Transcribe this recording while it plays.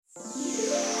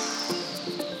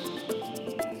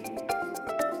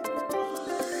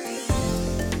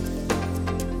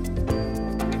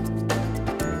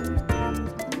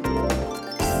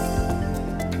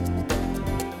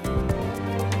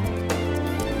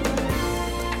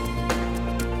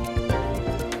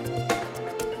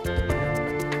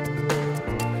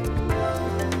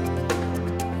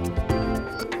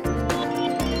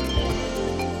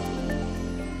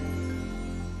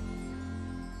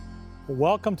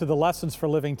Welcome to the Lessons for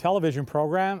Living television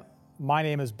program. My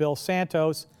name is Bill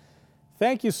Santos.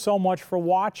 Thank you so much for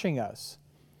watching us.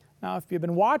 Now, if you've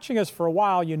been watching us for a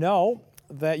while, you know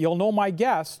that you'll know my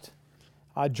guest.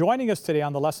 Joining us today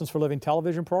on the Lessons for Living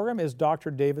television program is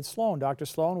Dr. David Sloan. Dr.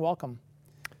 Sloan, welcome.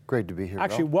 Great to be here,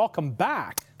 Actually, Bill. Welcome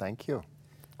back. Thank you.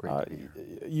 Great to be here.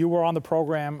 You were on the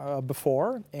program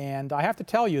before, and I have to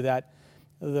tell you that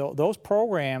those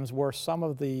programs were some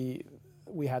of the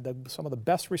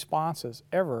best responses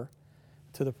ever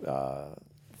to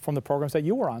from the programs that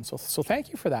you were on. So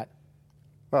thank you for that.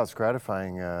 Well, it's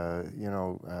gratifying.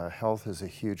 Health is a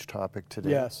huge topic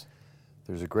today. Yes.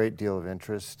 There's a great deal of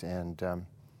interest, and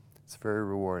it's very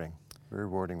rewarding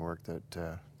work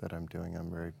that I'm doing.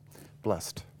 I'm very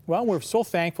blessed. Well, we're so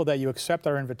thankful that you accept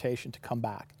our invitation to come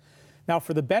back. Now,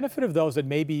 for the benefit of those that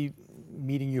may be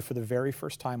meeting you for the very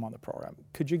first time on the program,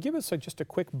 could you give us just a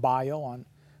quick bio on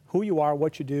who you are,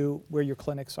 what you do, where your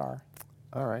clinics are?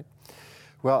 All right.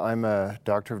 Well, I'm a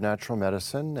doctor of natural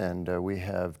medicine, and we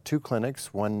have two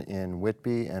clinics, one in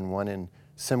Whitby and one in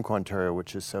Simcoe, Ontario,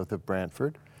 which is south of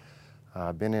Brantford.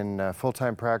 I've been in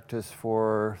full-time practice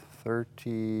for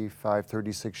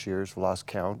 36 years, lost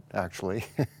count, actually,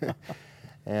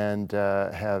 and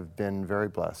have been very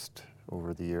blessed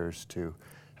over the years to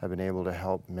have been able to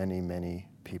help many, many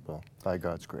people by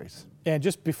God's grace. And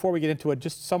just before we get into it,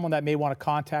 just someone that may want to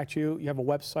contact you, you have a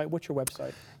website. What's your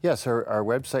website? Yes, our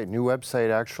website, new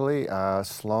website actually,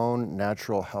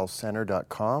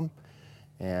 sloannaturalhealthcenter.com,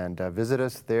 and visit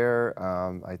us there.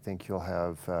 I think you'll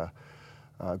have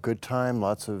a good time,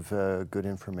 lots of good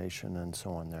information and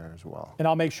so on there as well. And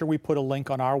I'll make sure we put a link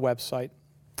on our website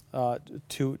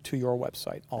to your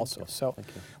website also. So,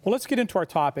 well, let's get into our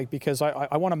topic, because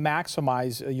I want to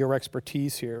maximize your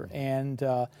expertise here. And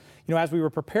as we were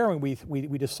preparing,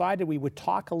 we decided we would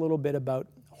talk a little bit about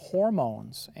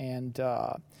hormones, and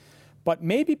but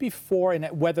maybe before, and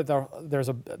whether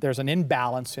there's an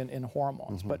imbalance in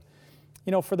hormones. But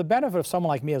for the benefit of someone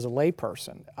like me as a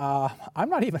layperson, I'm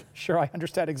not even sure I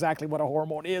understand exactly what a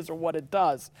hormone is or what it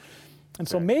does. And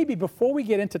so maybe before we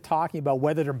get into talking about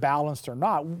whether they're balanced or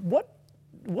not, what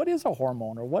is a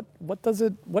hormone, or what does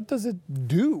it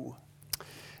do?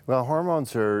 Well,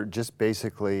 hormones are just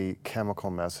basically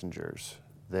chemical messengers.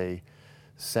 They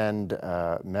send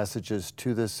messages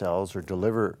to the cells, or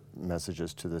deliver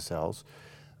messages to the cells.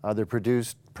 They're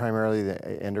produced primarily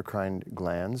the endocrine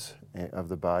glands of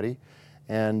the body,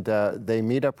 and they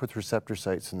meet up with receptor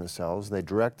sites in the cells. They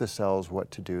direct the cells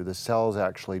what to do. The cells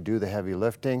actually do the heavy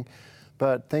lifting,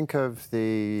 but think of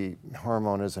the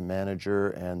hormone as a manager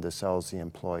and the cells the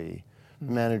employee.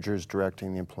 The manager is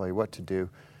directing the employee what to do.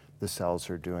 The cells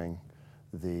are doing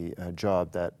the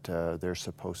job that they're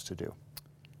supposed to do.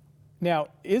 Now,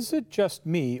 is it just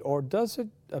me, or does it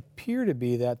appear to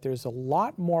be that there's a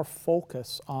lot more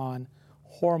focus on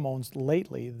hormones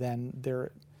lately than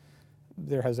there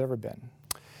has ever been?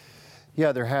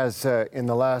 Yeah, there has in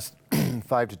the last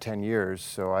 5 to 10 years.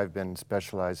 So I've been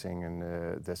specializing in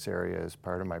this area as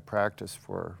part of my practice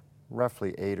for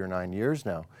roughly 8 or 9 years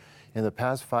now. In the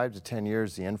past 5 to 10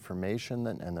 years, the information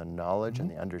and the knowledge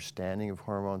and the understanding of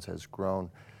hormones has grown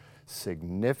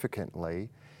significantly.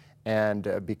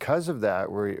 And because of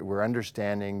that, we're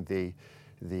understanding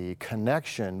the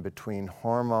connection between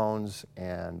hormones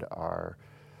and our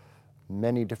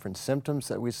many different symptoms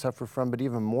that we suffer from, but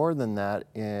even more than that,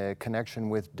 in connection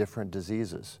with different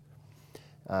diseases.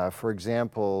 For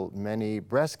example, many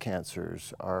breast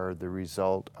cancers are the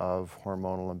result of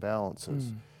hormonal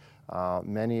imbalances.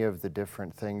 Many of the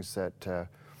different things that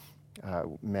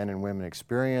men and women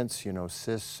experience,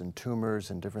 cysts and tumors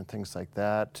and different things like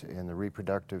that in the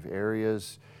reproductive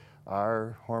areas,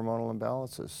 are hormonal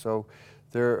imbalances. So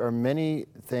there are many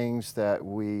things that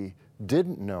we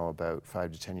didn't know about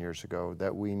 5 to 10 years ago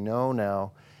that we know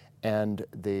now, and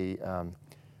the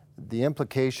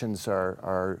implications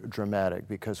are dramatic,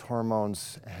 because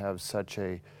hormones have such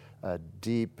a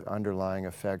deep underlying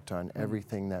effect on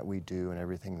everything that we do and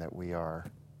everything that we are.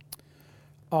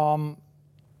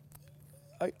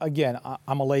 Again,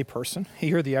 I'm a layperson.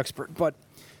 You're the expert, but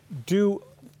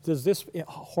does this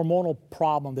hormonal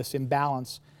problem, this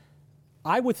imbalance,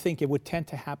 I would think it would tend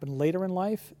to happen later in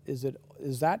life. Is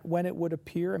that when it would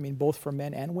appear? I mean, both for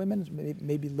men and women,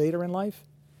 maybe later in life?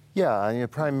 Yeah, I mean,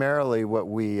 primarily what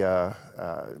we,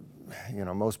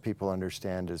 most people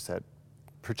understand is that,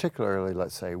 particularly,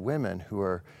 let's say, women who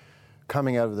are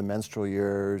coming out of the menstrual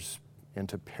years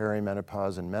into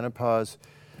perimenopause and menopause,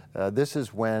 this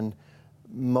is when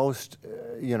most,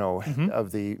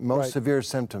 of the most severe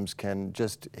symptoms can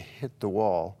just hit the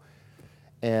wall.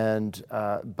 And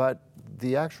but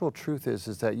the actual truth is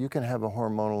that you can have a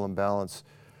hormonal imbalance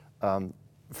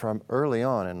from early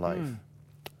on in life.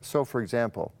 So, for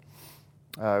example,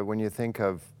 when you think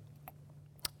of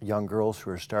young girls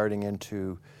who are starting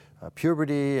into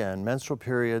puberty and menstrual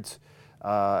periods,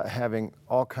 having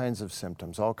all kinds of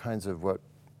symptoms, all kinds of what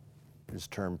is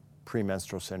termed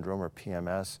premenstrual syndrome or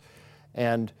PMS.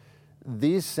 And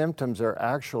these symptoms are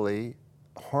actually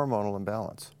hormonal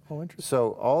imbalance. Oh, interesting.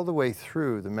 So all the way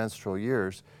through the menstrual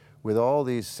years, with all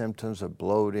these symptoms of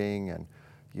bloating and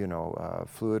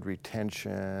fluid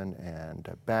retention and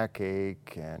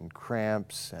backache and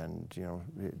cramps and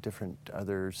different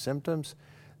other symptoms,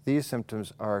 these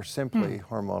symptoms are simply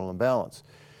hormonal imbalance.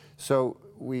 So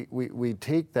we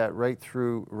take that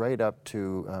right up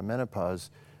to menopause.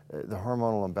 The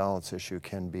hormonal imbalance issue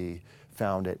can be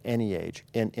found at any age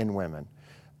in women.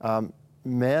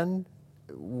 Men,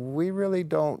 we really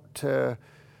don't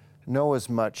know as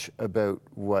much about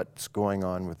what's going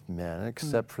on with men,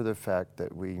 except for the fact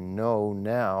that we know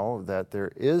now that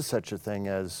there is such a thing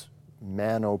as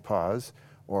menopause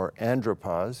or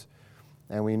andropause,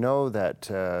 and we know that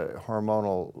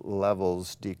hormonal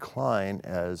levels decline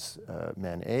as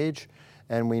men age,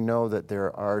 and we know that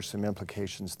there are some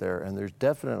implications there, and there's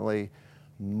definitely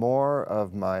more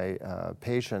of my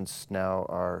patients now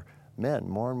are men.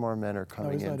 More and more men are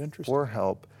coming in for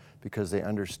help because they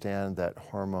understand that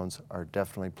hormones are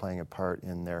definitely playing a part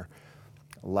in their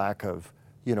lack of,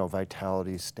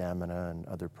 vitality, stamina, and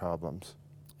other problems.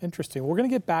 Interesting. We're going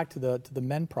to get back to the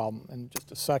men problem in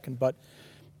just a second, but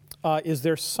is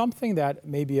there something that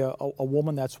maybe a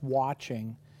woman that's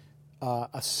watching,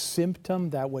 a symptom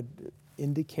that would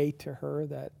indicate to her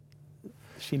that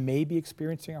she may be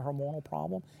experiencing a hormonal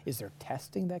problem? Is there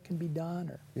testing that can be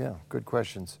done? Yeah, good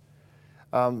questions.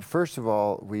 First of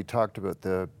all, we talked about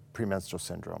the premenstrual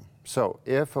syndrome. So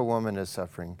if a woman is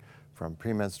suffering from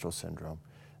premenstrual syndrome,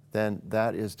 then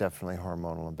that is definitely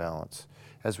hormonal imbalance.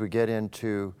 As we get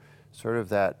into sort of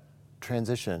that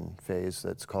transition phase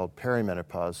that's called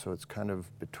perimenopause, so it's kind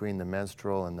of between the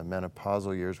menstrual and the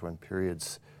menopausal years when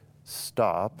periods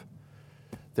stop,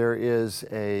 there is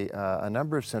a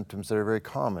number of symptoms that are very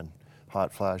common: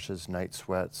 hot flashes, night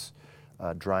sweats,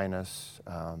 dryness.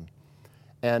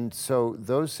 And so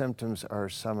those symptoms are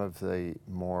some of the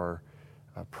more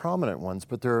prominent ones,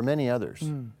 but there are many others.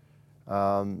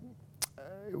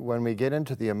 When we get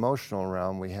into the emotional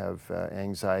realm, we have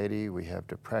anxiety, we have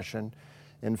depression.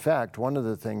 In fact, one of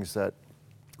the things that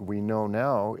we know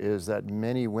now is that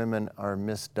many women are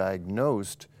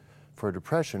misdiagnosed for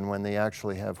depression when they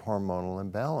actually have hormonal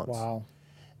imbalance. Wow.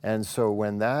 And so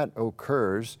when that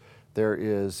occurs, there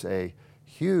is a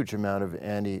huge amount of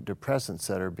antidepressants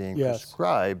that are being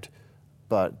prescribed,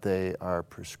 but they are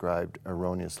prescribed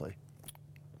erroneously.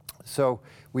 So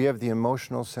we have the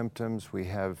emotional symptoms, we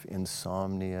have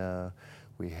insomnia,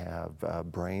 we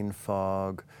have brain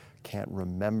fog, can't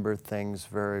remember things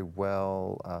very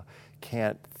well,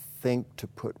 can't think to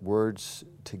put words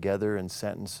together in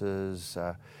sentences,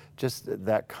 just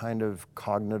that kind of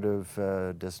cognitive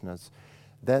dissonance.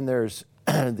 Then there's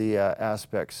the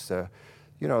aspects, the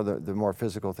more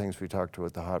physical things we talked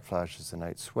about, the hot flashes, the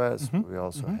night sweats. We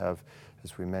also have,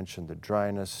 as we mentioned, the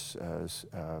dryness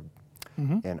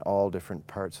in all different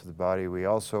parts of the body. We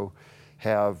also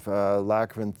have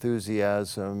lack of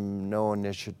enthusiasm, no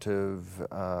initiative,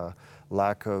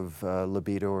 lack of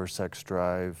libido or sex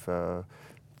drive,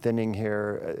 thinning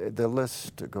hair. The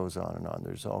list goes on and on.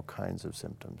 There's all kinds of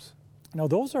symptoms. Now,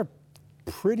 those are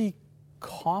pretty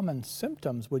common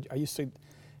symptoms. Are you saying,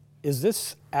 is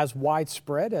this as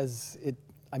widespread as it?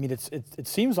 I mean, it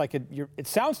seems like it. It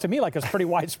sounds to me like it's a pretty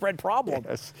widespread problem.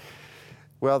 Yes.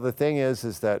 Well, the thing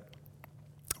is that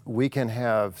we can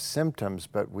have symptoms,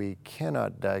 but we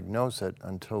cannot diagnose it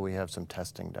until we have some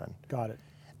testing done. Got it.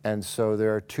 And so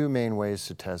there are two main ways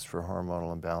to test for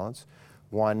hormonal imbalance.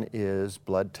 One is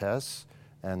blood tests,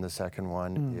 and the second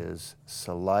one is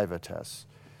saliva tests.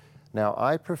 Now,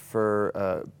 I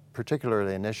prefer,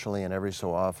 particularly initially and every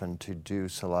so often, to do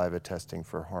saliva testing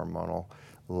for hormonal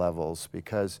levels,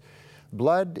 because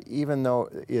blood, even though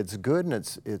it's good and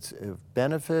it's a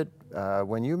benefit,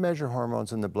 when you measure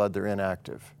hormones in the blood, they're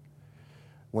inactive.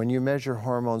 When you measure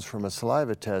hormones from a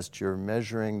saliva test, you're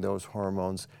measuring those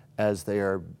hormones as they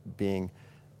are being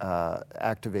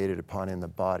activated upon in the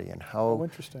body, and how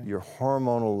your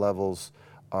hormonal levels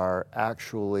are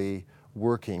actually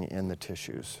working in the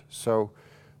tissues. So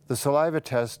the saliva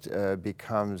test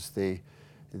becomes the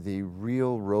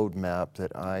real roadmap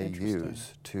that I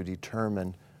use to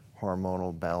determine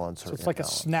hormonal balance or imbalance. So it's like a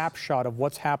snapshot of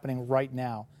what's happening right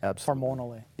now,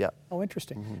 hormonally. Yeah. Oh,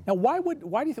 interesting. Now, why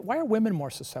are women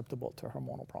more susceptible to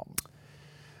hormonal problems?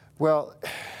 Well,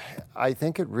 I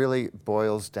think it really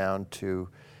boils down to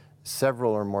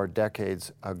several or more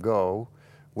decades ago,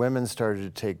 women started to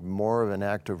take more of an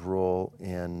active role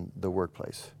in the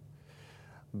workplace.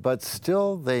 But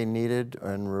still, they needed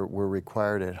and were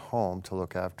required at home to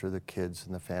look after the kids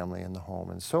and the family and the home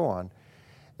and so on.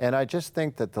 And I just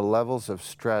think that the levels of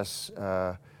stress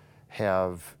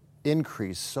have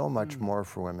increased so much more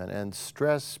for women. And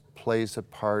stress plays a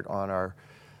part on our,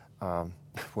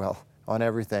 well, on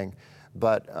everything.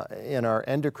 But in our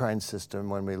endocrine system,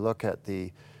 when we look at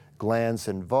the glands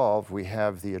involved, we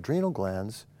have the adrenal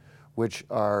glands, which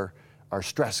are our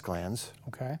stress glands.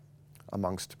 Okay.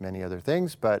 Amongst many other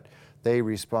things, but they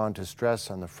respond to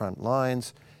stress on the front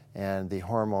lines, and the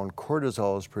hormone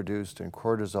cortisol is produced, and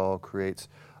cortisol creates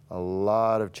a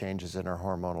lot of changes in our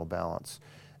hormonal balance.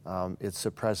 It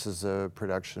suppresses the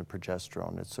production of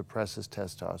progesterone, it suppresses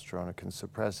testosterone, it can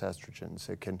suppress estrogens,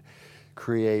 it can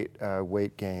create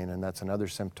weight gain, and that's another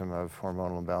symptom of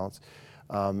hormonal imbalance.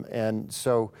 And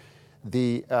so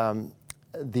the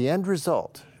end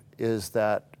result is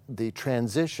that the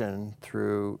transition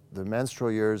through the menstrual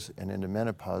years and into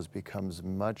menopause becomes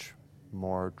much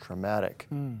more traumatic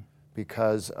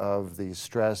because of the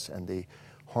stress and the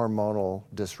hormonal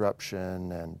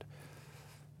disruption and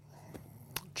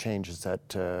changes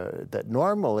that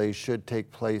normally should take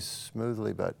place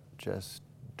smoothly but just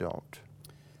don't.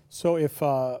 So if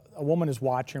a woman is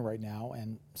watching right now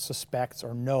and suspects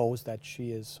or knows that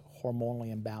she is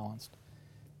hormonally imbalanced,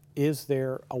 is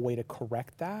there a way to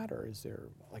correct that, or is there,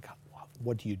 like,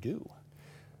 what do you do?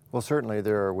 Well, certainly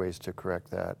there are ways to correct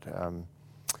that.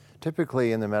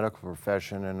 Typically in the medical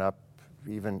profession and up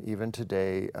even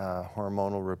today,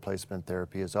 hormonal replacement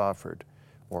therapy is offered,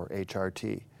 or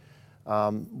HRT.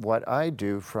 What I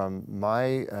do from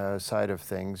my side of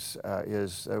things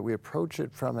is we approach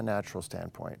it from a natural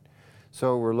standpoint.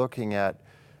 So we're looking at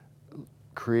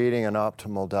creating an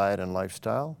optimal diet and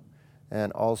lifestyle,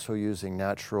 and also using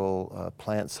natural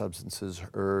plant substances,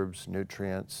 herbs,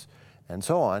 nutrients, and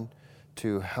so on,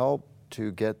 to help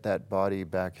to get that body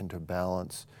back into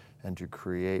balance and to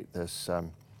create this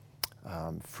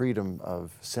freedom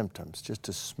of symptoms, just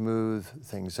to smooth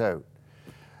things out.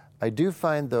 I do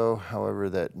find, though, however,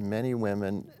 that many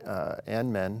women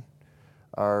and men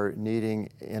are needing,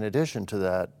 in addition to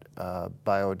that,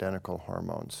 bioidentical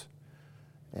hormones.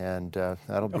 And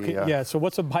that'll be... yeah, so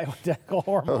what's a bioidentical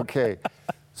hormone? Okay,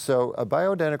 so a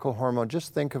bioidentical hormone,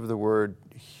 just think of the word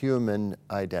human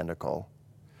identical.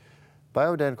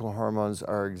 Bioidentical hormones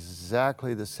are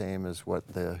exactly the same as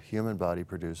what the human body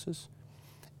produces,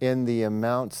 in the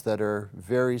amounts that are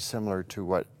very similar to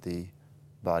what the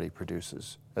body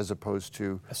produces, as opposed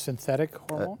to... A synthetic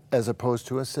hormone? As opposed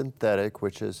to a synthetic,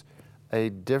 which is a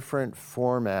different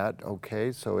format,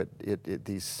 okay? So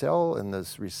the cell and the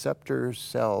receptor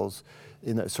cells,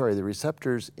 the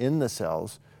receptors in the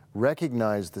cells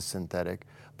recognize the synthetic,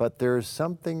 but there's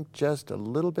something just a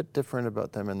little bit different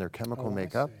about them in their chemical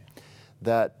makeup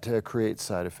that creates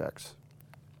side effects.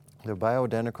 The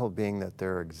bioidentical, being that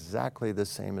they're exactly the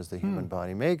same as the human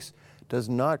body makes, does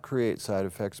not create side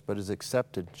effects, but is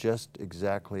accepted just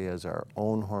exactly as our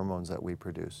own hormones that we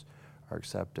produce are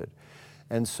accepted.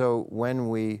 And so when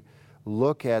we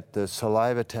look at the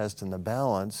saliva test and the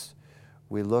balance,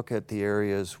 we look at the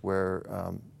areas where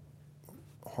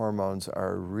hormones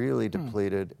are really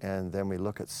depleted, and then we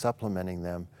look at supplementing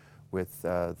them with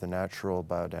the natural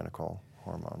bioidentical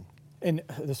hormone. And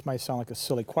this might sound like a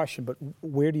silly question, but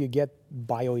where do you get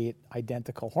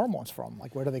bioidentical hormones from?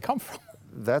 Like, where do they come from?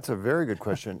 That's a very good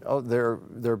question. Oh,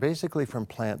 they're basically from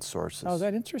plant sources. Oh, is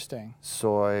that interesting?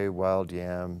 Soy, wild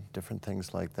yam, different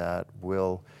things like that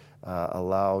will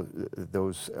allow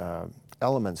those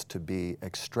elements to be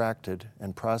extracted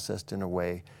and processed in a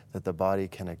way that the body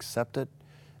can accept it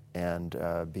and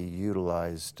be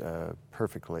utilized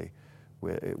perfectly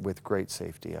with great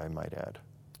safety, I might add.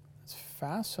 It's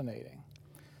fascinating.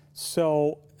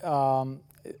 So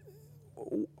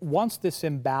once this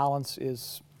imbalance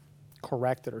is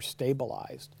corrected or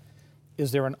stabilized,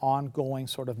 is there an ongoing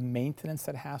sort of maintenance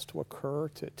that has to occur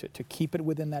to keep it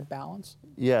within that balance?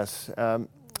 Yes.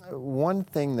 One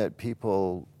thing that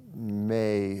people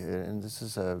may, and this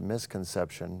is a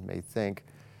misconception, may think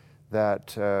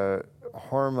that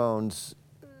hormones,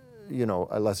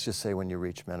 let's just say when you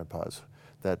reach menopause,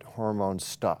 that hormones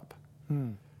stop.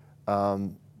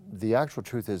 The actual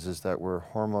truth is that we're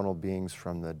hormonal beings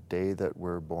from the day that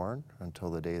we're born until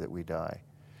the day that we die.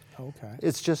 Okay.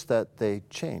 It's just that they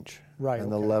change, right, and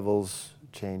the levels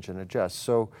change and adjust.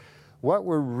 So what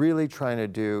we're really trying to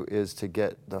do is to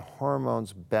get the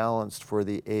hormones balanced for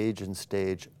the age and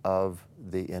stage of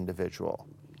the individual.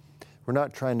 We're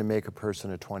not trying to make a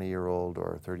person a 20-year-old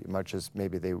or 30, much as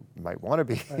maybe they might want to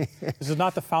be. Right. This is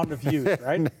not the fountain of youth,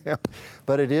 right? No,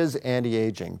 but it is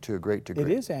anti-aging to a great degree.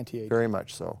 It is anti-aging. Very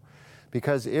much so.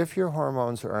 Because if your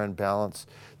hormones are in balance,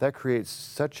 that creates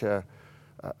such a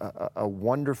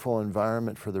wonderful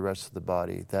environment for the rest of the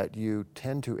body that you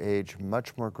tend to age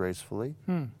much more gracefully.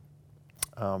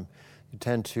 You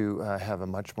tend to have a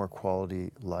much more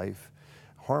quality life.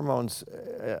 Hormones,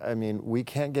 I mean, we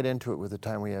can't get into it with the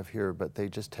time we have here, but they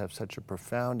just have such a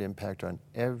profound impact on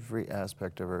every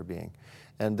aspect of our being.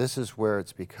 And this is where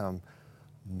it's become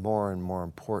more and more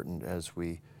important as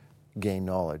we gain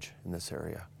knowledge in this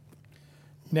area.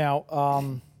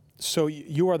 Now, so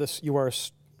you are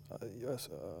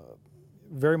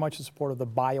very much in support of the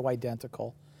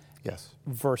bioidentical. Yes.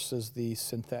 Versus the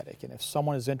synthetic. And if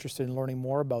someone is interested in learning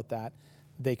more about that,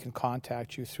 they can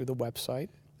contact you through the website.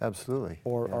 Absolutely.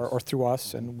 Or through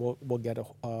us, and we'll get a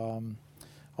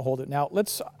hold of it. Now,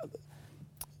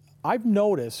 I've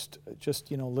noticed, just,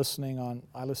 listening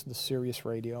I listen to Sirius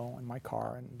Radio in my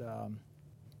car, and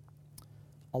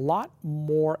a lot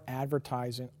more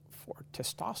advertising for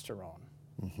testosterone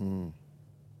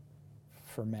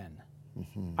for men.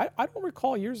 I don't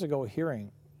recall years ago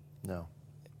hearing. No.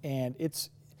 And it's,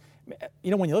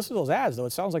 when you listen to those ads, though,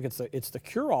 it sounds like it's the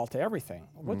cure-all to everything.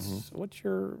 What's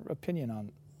your opinion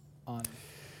on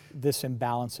this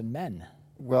imbalance in men?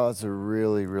 Well, it's a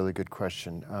really, really good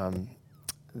question.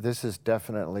 This is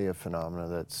definitely a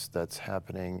phenomenon that's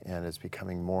happening and is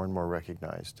becoming more and more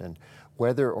recognized. And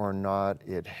whether or not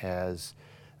it has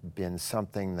been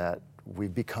something that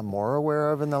we've become more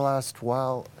aware of in the last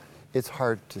while, it's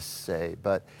hard to say.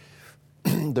 But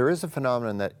there is a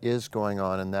phenomenon that is going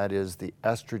on, and that is the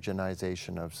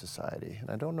estrogenization of society. And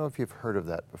I don't know if you've heard of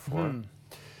that before.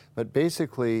 But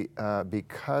basically,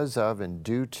 because of and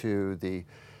due to the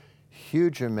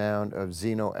huge amount of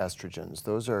xenoestrogens,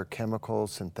 those are chemical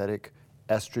synthetic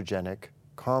estrogenic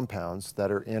compounds that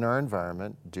are in our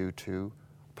environment due to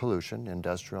pollution,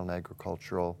 industrial and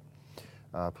agricultural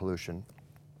pollution,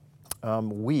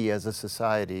 we as a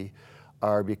society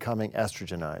are becoming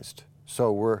estrogenized.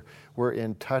 So we're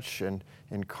in touch and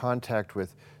in contact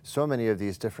with so many of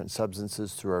these different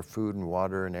substances through our food and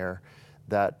water and air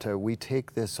that we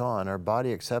take this on. Our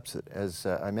body accepts it. As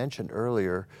I mentioned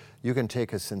earlier, you can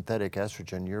take a synthetic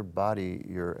estrogen, your body,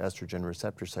 your estrogen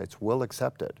receptor sites will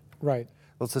accept it. Right.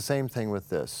 Well, it's the same thing with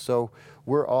this. So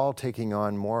we're all taking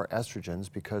on more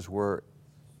estrogens because we're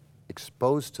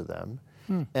exposed to them.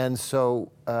 And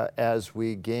so as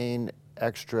we gain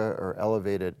extra or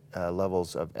elevated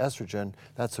levels of estrogen,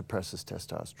 that suppresses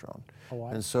testosterone.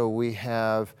 And so we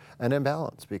have an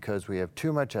imbalance because we have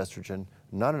too much estrogen,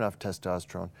 not enough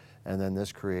testosterone, and then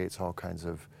this creates all kinds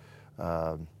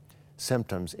of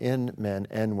symptoms in men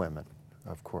and women,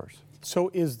 of course.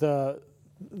 So is the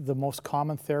most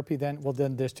common therapy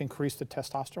then just increase the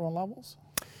testosterone levels?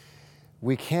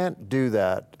 We can't do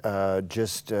that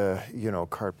just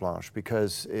carte blanche,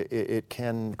 because it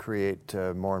can create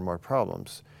more and more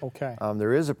problems. Okay.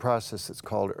 There is a process that's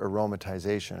called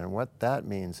aromatization, and what that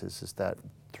means is that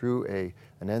through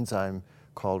an enzyme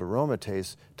called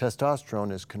aromatase,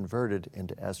 testosterone is converted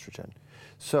into estrogen.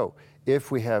 So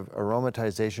if we have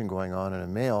aromatization going on in a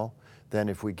male, then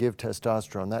if we give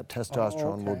testosterone, that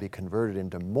testosterone will be converted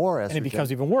into more estrogen. And it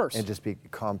becomes even worse. And just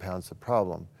compounds the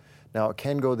problem. Now, it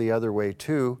can go the other way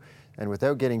too, and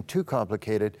without getting too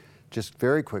complicated, just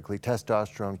very quickly,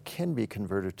 testosterone can be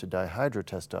converted to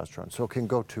dihydrotestosterone, so it can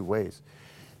go two ways,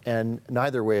 and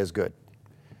neither way is good.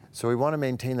 So we want to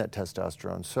maintain that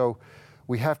testosterone. So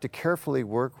we have to carefully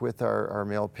work with our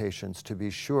male patients to be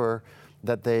sure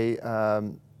that they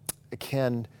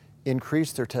can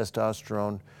increase their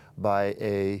testosterone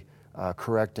by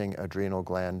correcting adrenal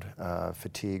gland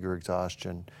fatigue or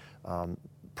exhaustion,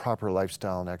 proper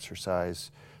lifestyle and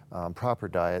exercise, proper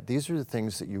diet. These are the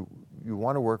things that you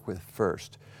want to work with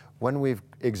first. When we've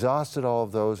exhausted all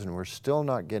of those and we're still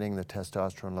not getting the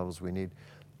testosterone levels we need,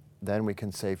 then we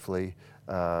can safely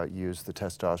use the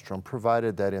testosterone,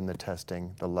 provided that in the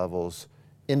testing the levels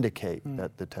indicate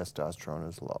that the testosterone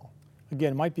is low.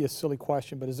 Again, it might be a silly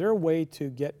question, but is there a way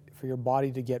for your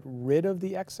body to get rid of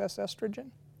the excess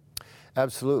estrogen?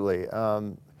 Absolutely.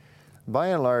 By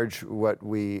and large, what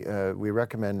we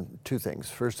recommend two things.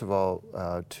 First of all,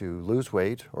 to lose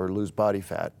weight or lose body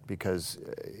fat, because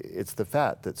it's the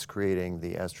fat that's creating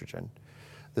the estrogen.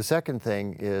 The second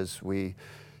thing is we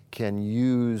can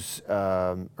use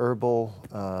natural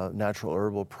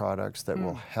herbal products that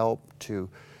will help to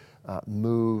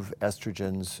move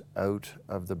estrogens out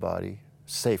of the body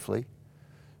safely,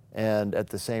 and at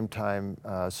the same time,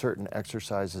 certain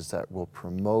exercises that will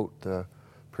promote the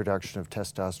production of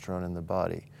testosterone in the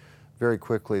body. Very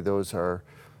quickly, those are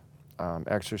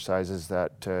exercises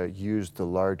that use the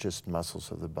largest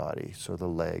muscles of the body, so the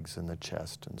legs and the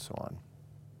chest and so on.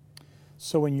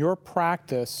 So in your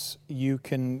practice, you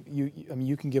can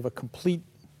give a complete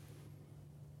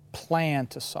plan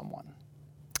to someone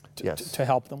Yes. to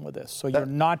help them with this. So you're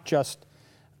not just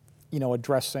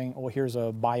addressing, here's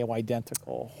a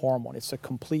bioidentical hormone. It's a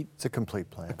complete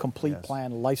plan. A complete Yes.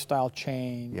 plan, lifestyle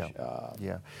change.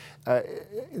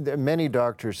 Many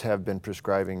doctors have been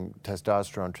prescribing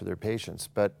testosterone to their patients,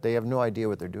 but they have no idea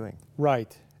what they're doing.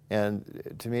 Right.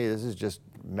 And to me, this is just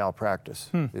malpractice.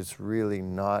 It's really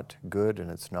not good, and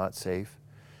it's not safe,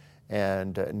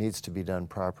 and it needs to be done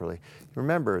properly.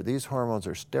 Remember, these hormones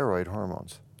are steroid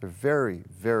hormones. They're very,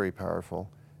 very powerful,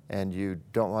 and you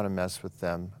don't want to mess with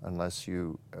them unless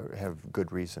you have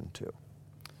good reason to.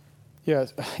 Yeah,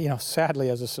 sadly,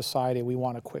 as a society, we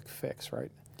want a quick fix,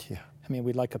 right? Yeah. I mean,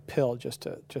 we'd like a pill just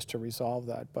to resolve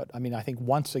that. But I mean, I think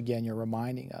once again, you're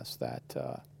reminding us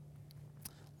that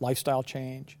lifestyle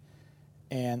change,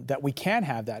 and that we can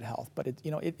have that health. But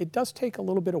it does take a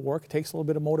little bit of work. It takes a little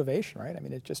bit of motivation, right? I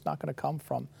mean, it's just not going to come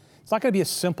from. It's not going to be a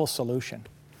simple solution.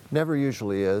 Never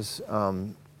usually is,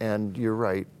 and you're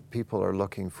right. People are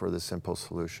looking for the simple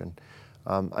solution.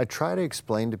 I try to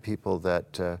explain to people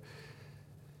that,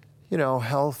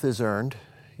 health is earned.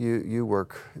 You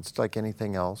work, it's like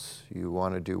anything else. You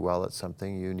want to do well at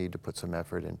something, you need to put some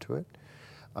effort into it.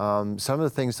 Some of the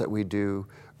things that we do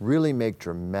really make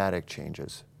dramatic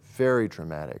changes, very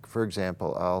dramatic. For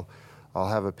example, I'll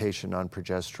have a patient on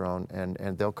progesterone,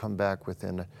 and they'll come back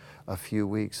within a few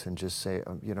weeks and just say,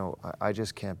 I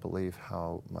just can't believe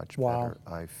how much better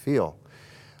I feel.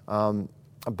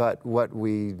 But what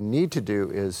we need to do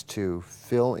is to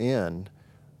fill in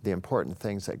the important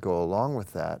things that go along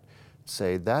with that.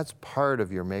 Say that's part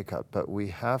of your makeup, but we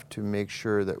have to make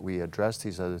sure that we address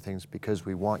these other things because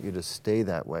we want you to stay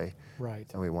that way. Right.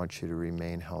 And we want you to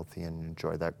remain healthy and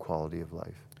enjoy that quality of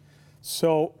life.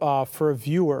 So for a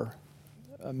viewer,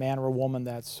 a man or a woman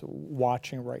that's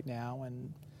watching right now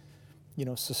and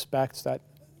suspects that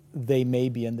they may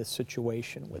be in this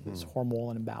situation with this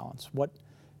hormonal imbalance, what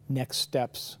next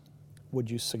steps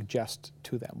would you suggest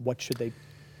to them? What should they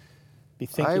be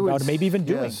thinking about, or maybe even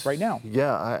doing right now?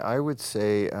 Yeah, I would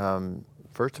say,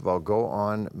 first of all, go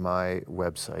on my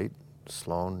website,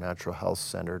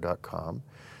 sloannaturalhealthcenter.com.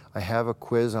 I have a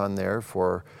quiz on there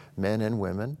for men and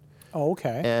women. Oh,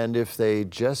 okay. And if they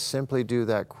just simply do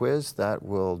that quiz, that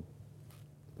will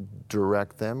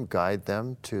direct them, guide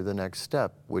them to the next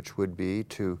step, which would be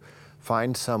to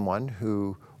find someone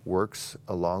who works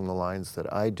along the lines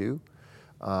that I do,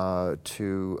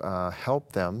 to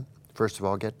help them, first of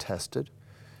all, get tested,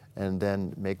 and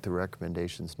then make the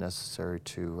recommendations necessary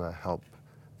to help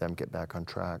them get back on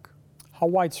track. How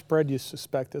widespread do you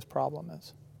suspect this problem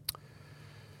is?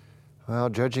 Well,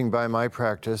 judging by my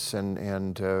practice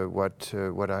and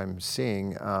what I'm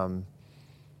seeing,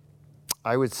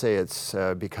 I would say it's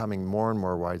becoming more and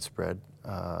more widespread,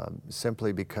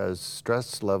 simply because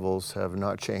stress levels have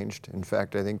not changed. In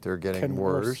fact, I think they're getting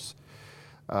worse.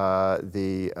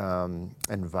 The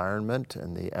environment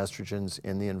and the estrogens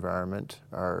in the environment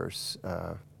are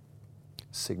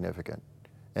significant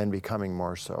and becoming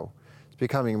more so. It's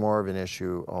becoming more of an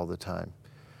issue all the time.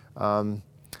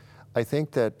 I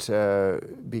think that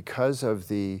because of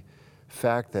the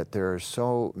fact that there are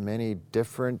so many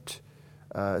different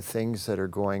things that are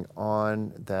going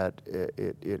on, that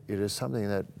it is something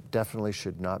that definitely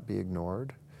should not be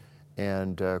ignored.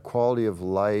 And quality of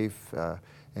life,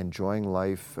 enjoying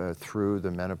life through the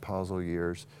menopausal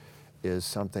years is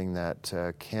something that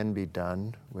can be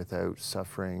done without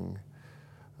suffering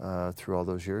through all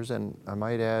those years. And I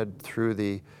might add through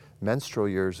the menstrual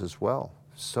years as well.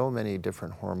 So many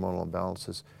different hormonal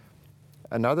imbalances.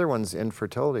 Another one's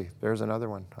infertility. There's another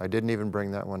one. I didn't even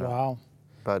bring that one up. Wow.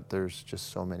 But there's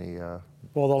just so many.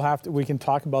 Well, they'll have to. We can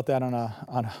talk about that on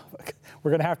a.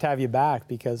 We're going to have you back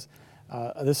because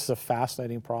this is a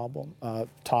fascinating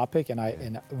topic, and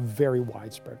a very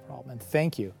widespread problem. And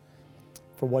thank you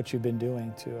for what you've been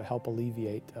doing to help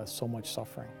alleviate so much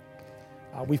suffering.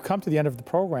 We've come to the end of the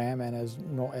program, and as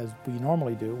we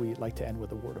normally do, we like to end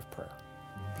with a word of prayer.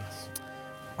 Yes.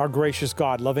 Our gracious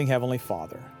God, loving Heavenly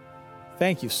Father,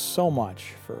 thank you so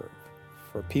much for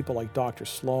people like Dr.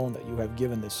 Sloan, that you have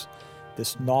given this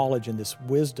knowledge and this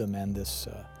wisdom and this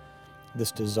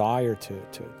desire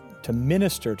to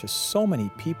minister to so many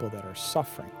people that are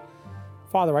suffering.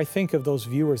 Father, I think of those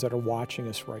viewers that are watching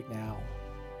us right now,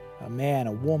 a man,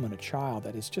 a woman, a child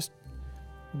that is just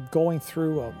going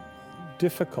through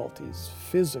difficulties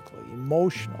physically,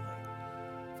 emotionally.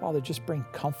 Father, just bring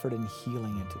comfort and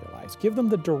healing into their lives. Give them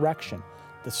the direction,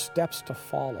 the steps to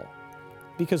follow.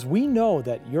 Because we know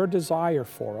that your desire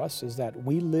for us is that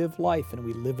we live life and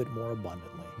we live it more abundantly.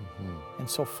 And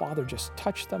so, Father, just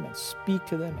touch them and speak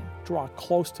to them and draw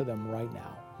close to them right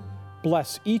now.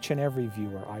 Bless each and every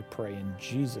viewer, I pray, in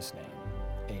Jesus' name.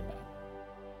 Amen.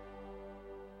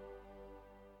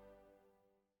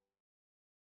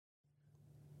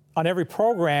 On every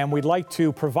program, we'd like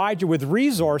to provide you with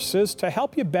resources to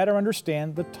help you better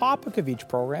understand the topic of each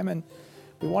program, and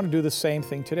we want to do the same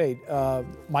thing today.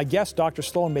 My guest, Dr.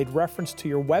 Sloan, made reference to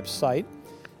your website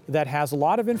that has a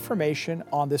lot of information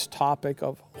on this topic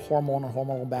of hormone and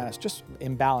hormonal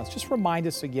imbalance. Just remind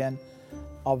us again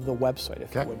of the website,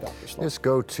 if you would, Dr. Sloan. Just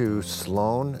go to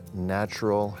Sloan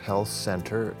Natural Health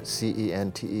Center,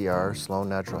 CENTER,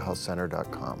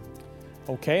 sloannaturalhealthcenter.com.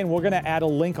 Okay, and we're going to add a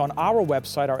link on our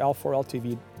website, our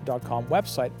L4LTV.com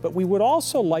website, but we would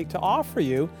also like to offer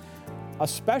you a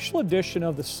special edition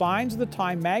of the Signs of the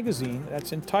Time magazine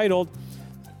that's entitled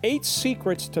 8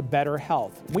 Secrets to Better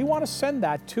Health. We want to send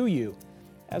that to you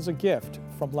as a gift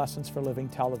from Lessons for Living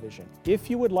Television. If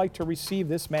you would like to receive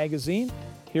this magazine,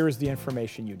 here is the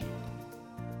information you need.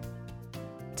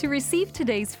 To receive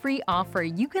today's free offer,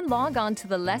 you can log on to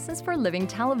the Lessons for Living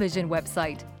Television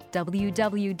website,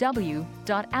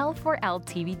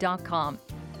 www.l4ltv.com.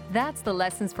 That's the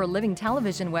Lessons for Living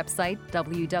Television website,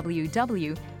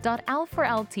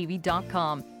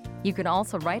 www.l4ltv.com. You can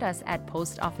also write us at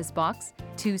Post Office Box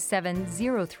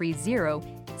 27030,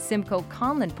 Simcoe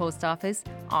Conlon Post Office,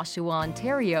 Oshawa,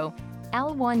 Ontario,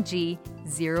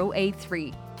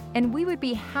 L1G0A3, and we would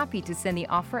be happy to send the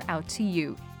offer out to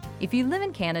you. If you live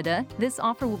in Canada, this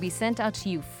offer will be sent out to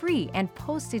you free and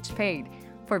postage paid.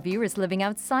 For viewers living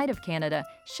outside of Canada,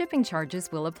 shipping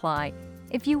charges will apply.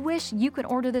 If you wish, you can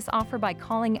order this offer by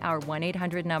calling our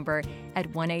 1-800 number at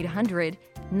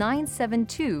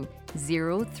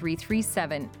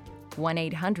 1-800-972-0337.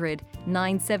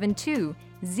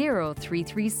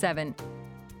 1-800-972-0337.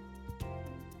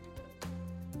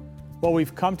 Well,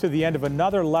 we've come to the end of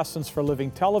another Lessons for Living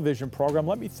television program.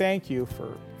 Let me thank you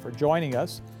for joining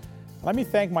us. Let me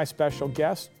thank my special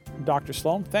guest, Dr.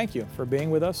 Sloan. Thank you for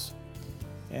being with us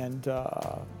and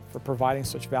for providing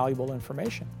such valuable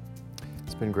information.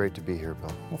 It's been great to be here,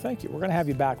 Bill. Well, thank you. We're going to have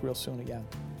you back real soon again.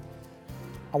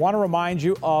 I want to remind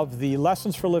you of the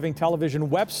Lessons for Living television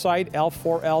website,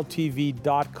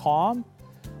 L4LTV.com.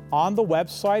 On the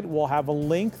website, we'll have a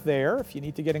link there if you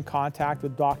need to get in contact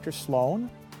with Dr. Sloan.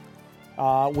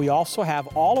 We also have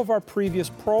all of our previous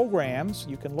programs.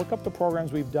 You can look up the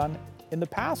programs we've done in the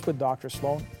past with Dr.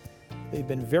 Sloan. They've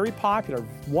been very popular,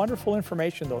 wonderful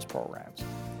information in those programs.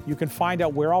 You can find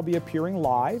out where I'll be appearing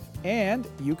live, and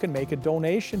you can make a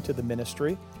donation to the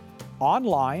ministry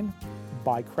online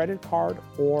by credit card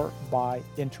or by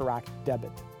Interact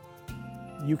Debit.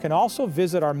 You can also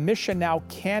visit our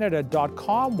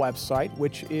missionnowcanada.com website,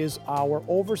 which is our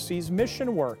overseas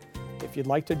mission work, if you'd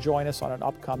like to join us on an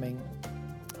upcoming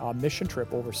mission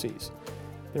trip overseas.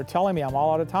 They're telling me I'm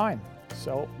all out of time,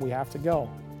 so we have to go.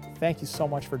 Thank you so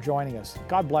much for joining us.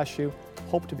 God bless you.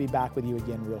 Hope to be back with you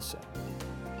again real soon.